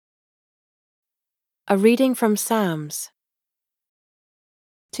A reading from Psalms.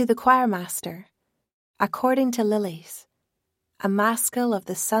 To the choirmaster, according to Lilies, a maskil of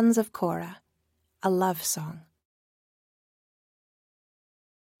the sons of Korah, a love song.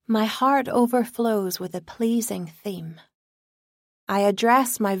 My heart overflows with a pleasing theme. I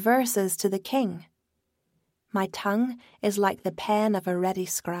address my verses to the King. My tongue is like the pen of a ready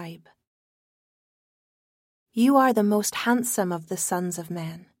scribe. You are the most handsome of the sons of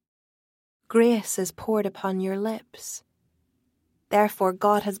men. Grace is poured upon your lips. Therefore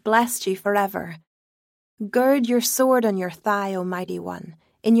God has blessed you forever. Gird your sword on your thigh, O mighty one,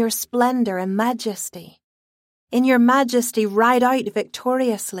 in your splendor and majesty. In your majesty ride out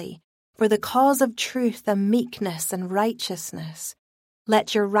victoriously, for the cause of truth and meekness and righteousness.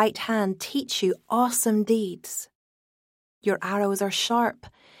 Let your right hand teach you awesome deeds. Your arrows are sharp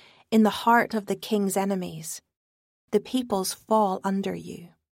in the heart of the king's enemies. The peoples fall under you.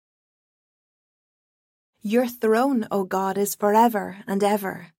 Your throne, O God, is forever and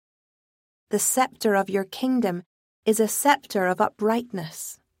ever. The scepter of your kingdom is a scepter of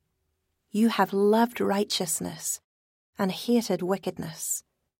uprightness. You have loved righteousness and hated wickedness.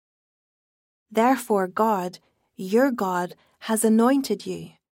 Therefore God, your God, has anointed you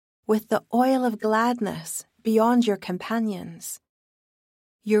with the oil of gladness beyond your companions.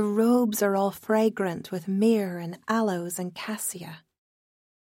 Your robes are all fragrant with myrrh and aloes and cassia.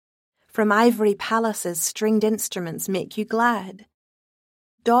 From ivory palaces, stringed instruments make you glad.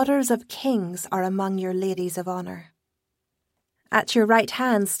 Daughters of kings are among your ladies of honor. At your right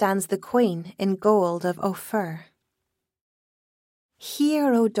hand stands the queen in gold of Ophir.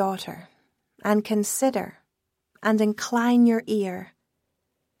 Hear, O daughter, and consider, and incline your ear.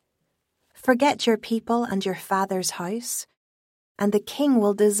 Forget your people and your father's house, and the king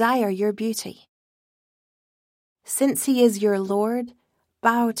will desire your beauty. Since he is your Lord,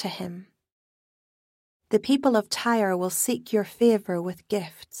 bow to him. The people of Tyre will seek your favor with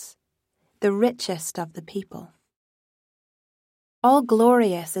gifts, the richest of the people. All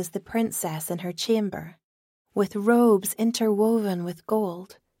glorious is the princess in her chamber, with robes interwoven with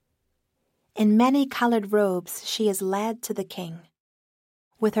gold. In many-colored robes she is led to the king,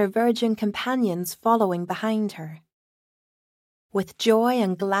 with her virgin companions following behind her. With joy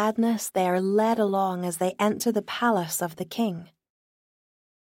and gladness they are led along as they enter the palace of the king.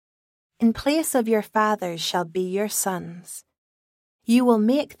 In place of your fathers shall be your sons. You will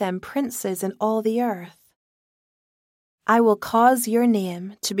make them princes in all the earth. I will cause your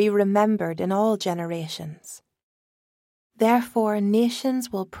name to be remembered in all generations. Therefore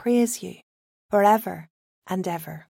nations will praise you forever and ever.